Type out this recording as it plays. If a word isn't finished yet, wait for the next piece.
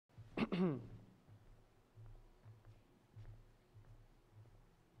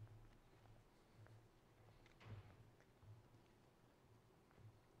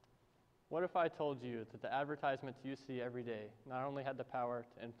What if I told you that the advertisements you see every day not only had the power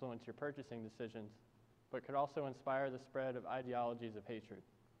to influence your purchasing decisions, but could also inspire the spread of ideologies of hatred?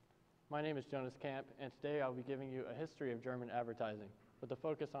 My name is Jonus, and today I'll be giving you a history of German advertising with a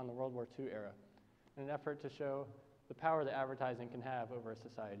focus on the World War II era, in an effort to show the power that advertising can have over a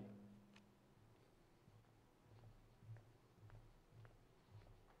society.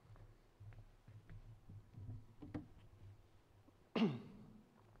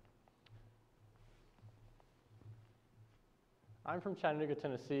 I'm from Chattanooga,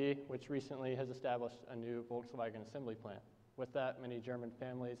 Tennessee, which recently has established a new Volkswagen assembly plant. With that, many German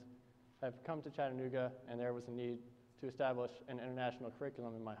families have come to Chattanooga, and there was a need to establish an international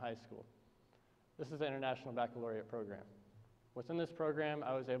curriculum in my high school. This is the International Baccalaureate program. Within this program,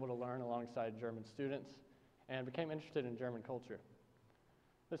 I was able to learn alongside German students and became interested in German culture.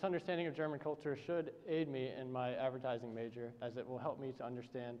 This understanding of German culture should aid me in my advertising major, as it will help me to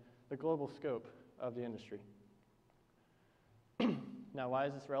understand the global scope of the industry. Now, why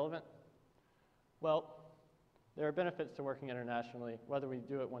is this relevant? Well, there are benefits to working internationally, whether we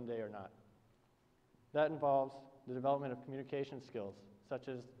do it one day or not. That involves the development of communication skills, such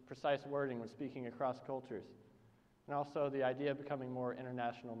as precise wording when speaking across cultures, and also the idea of becoming more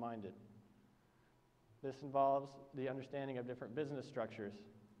international minded. This involves the understanding of different business structures,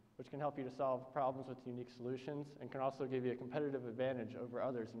 which can help you to solve problems with unique solutions and can also give you a competitive advantage over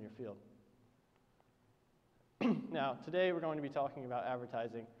others in your field. Now, today we're going to be talking about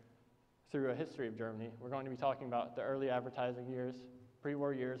advertising through a history of Germany. We're going to be talking about the early advertising years,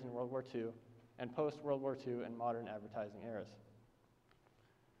 pre-war years in World War II, and post-World War II and modern advertising eras.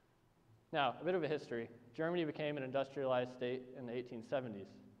 Now, a bit of a history. Germany became an industrialized state in the 1870s.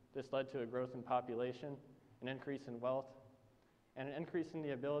 This led to a growth in population, an increase in wealth, and an increase in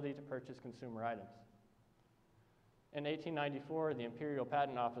the ability to purchase consumer items. In 1894, the Imperial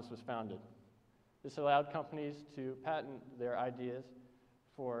Patent Office was founded. This allowed companies to patent their ideas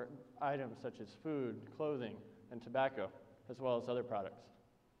for items such as food, clothing, and tobacco, as well as other products.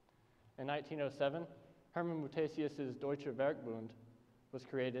 In 1907, Hermann Mutesius's Deutsche Werkbund was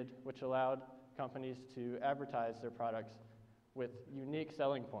created, which allowed companies to advertise their products with unique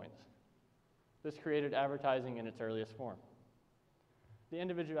selling points. This created advertising in its earliest form. The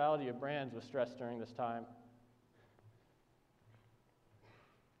individuality of brands was stressed during this time.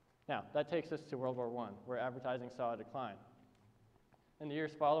 Now, that takes us to World War I, where advertising saw a decline. In the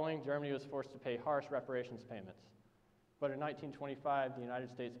years following, Germany was forced to pay harsh reparations payments. But in 1925, the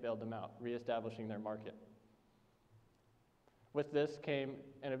United States bailed them out, reestablishing their market. With this came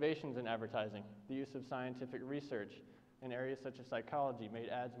innovations in advertising. The use of scientific research in areas such as psychology made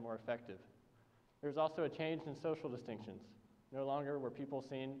ads more effective. There was also a change in social distinctions. No longer were people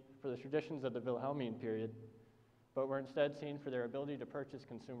seen for the traditions of the Wilhelmine period, but were instead seen for their ability to purchase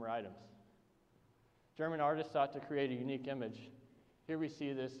consumer items. German artists sought to create a unique image. Here we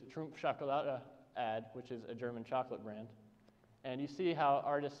see this Trumpf Schokolade ad, which is a German chocolate brand. And you see how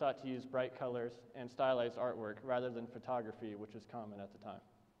artists sought to use bright colors and stylized artwork rather than photography, which was common at the time.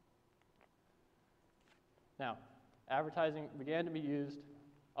 Now, advertising began to be used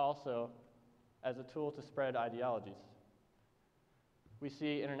also as a tool to spread ideologies. We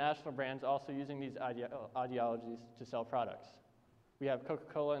see international brands also using these ideologies to sell products. We have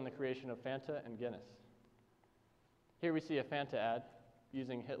Coca-Cola in the creation of Fanta and Guinness. Here we see a Fanta ad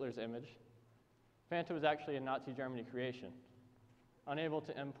using Hitler's image. Fanta was actually a Nazi Germany creation. Unable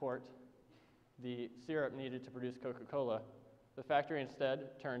to import the syrup needed to produce Coca-Cola, the factory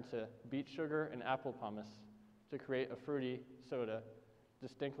instead turned to beet sugar and apple pomace to create a fruity soda,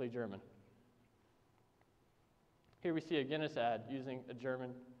 distinctly German. Here we see a Guinness ad using a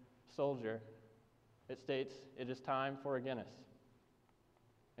German soldier. It states, "It is time for a Guinness."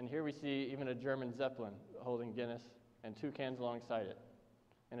 And here we see even a German Zeppelin holding Guinness and two cans alongside it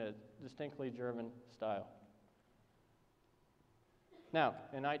in a distinctly German style. Now,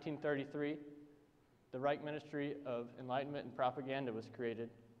 in 1933, the Reich Ministry of Enlightenment and Propaganda was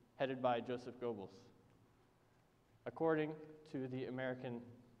created, headed by Joseph Goebbels. According to the American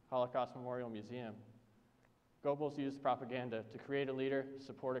Holocaust Memorial Museum, Goebbels used propaganda to create a leader,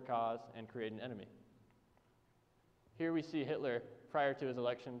 support a cause, and create an enemy. Here we see Hitler, prior to his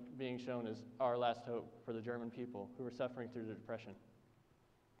election, being shown as our last hope for the German people who were suffering through the Depression.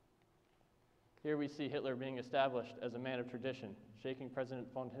 Here we see Hitler being established as a man of tradition, shaking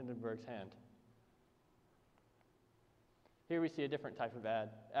President von Hindenburg's hand. Here we see a different type of ad,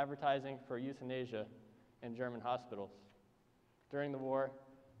 advertising for euthanasia in German hospitals. During the war,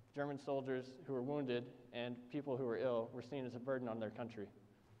 German soldiers who were wounded and people who were ill were seen as a burden on their country.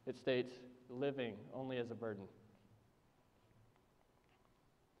 It states, living only as a burden.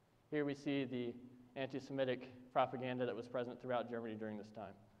 Here we see the anti-Semitic propaganda that was present throughout Germany during this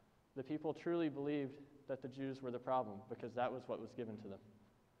time. The people truly believed that the Jews were the problem because that was what was given to them.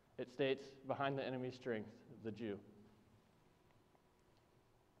 It states, behind the enemy's strength, the Jew.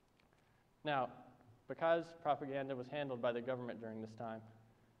 Now, because propaganda was handled by the government during this time,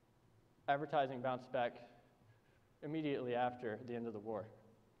 advertising bounced back immediately after the end of the war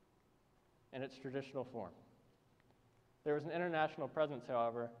in its traditional form. There was an international presence,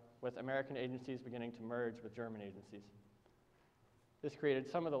 however, with American agencies beginning to merge with German agencies. This created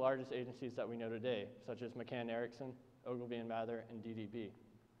some of the largest agencies that we know today, such as McCann Erickson, Ogilvy and Mather, and DDB.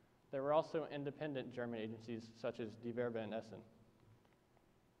 There were also independent German agencies, such as Die Werbe and Essen.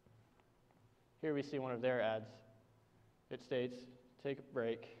 Here we see one of their ads. It states, take a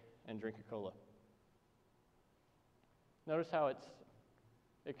break and drink a cola. Notice how it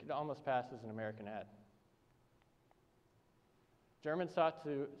could almost pass as an American ad. Germans sought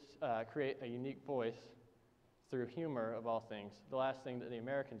to create a unique voice through humor, of all things, the last thing that the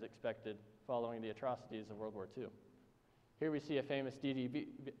Americans expected following the atrocities of World War II. Here we see a famous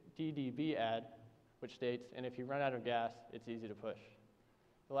DDB ad, which states, and if you run out of gas, it's easy to push.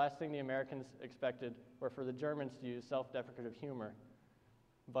 The last thing the Americans expected were for the Germans to use self-deprecative humor,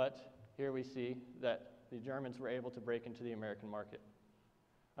 but here we see that the Germans were able to break into the American market.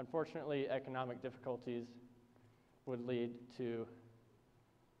 Unfortunately, economic difficulties would lead to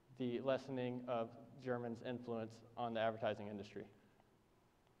the lessening of Germans' influence on the advertising industry.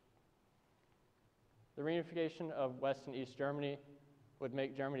 The reunification of West and East Germany would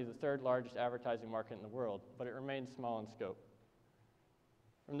make Germany the third largest advertising market in the world, but it remains small in scope.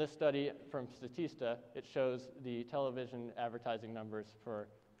 From this study from Statista, it shows the television advertising numbers for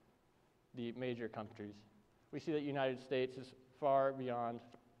the major countries. We see that the United States is far beyond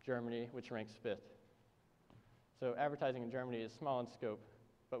Germany, which ranks 5th. So advertising in Germany is small in scope,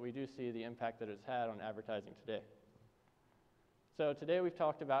 but we do see the impact that it's had on advertising today. So today we've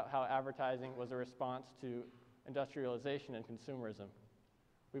talked about how advertising was a response to industrialization and consumerism.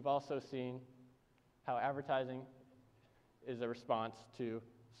 We've also seen how advertising is a response to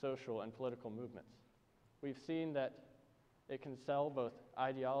social and political movements. We've seen that it can sell both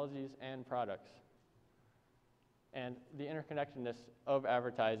ideologies and products. And the interconnectedness of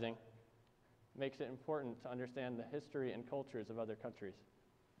advertising makes it important to understand the history and cultures of other countries.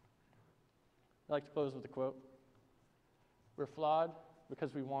 I'd like to close with a quote. We're flawed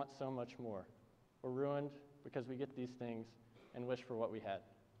because we want so much more. We're ruined because we get these things and wish for what we had.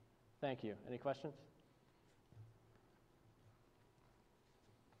 Thank you. Any questions?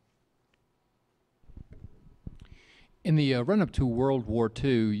 In the run-up to World War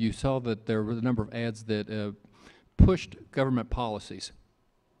II, you saw that there were a number of ads that pushed government policies,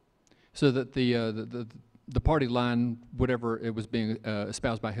 so that the party line, whatever it was being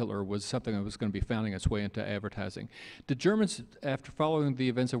espoused by Hitler, was something that was going to be finding its way into advertising. Did Germans, after following the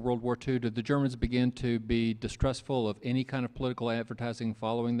events of World War II, did the Germans begin to be distrustful of any kind of political advertising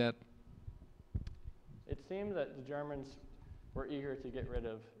following that? It seemed that the Germans were eager to get rid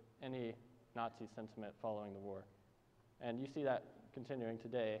of any Nazi sentiment following the war. And you see that continuing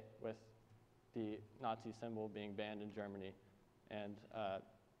today with the Nazi symbol being banned in Germany. And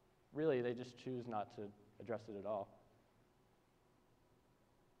really, they just choose not to address it at all.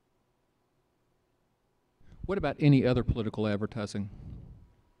 What about any other political advertising?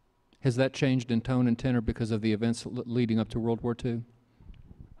 Has that changed in tone and tenor because of the events leading up to World War II?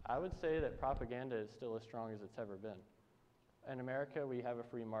 I would say that propaganda is still as strong as it's ever been. In America, we have a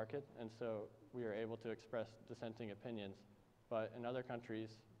free market, and so we are able to express dissenting opinions. But in other countries,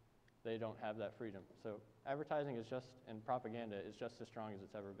 they don't have that freedom. So advertising is just, and propaganda is just as strong as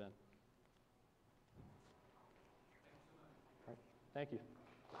it's ever been. All right. Thank you.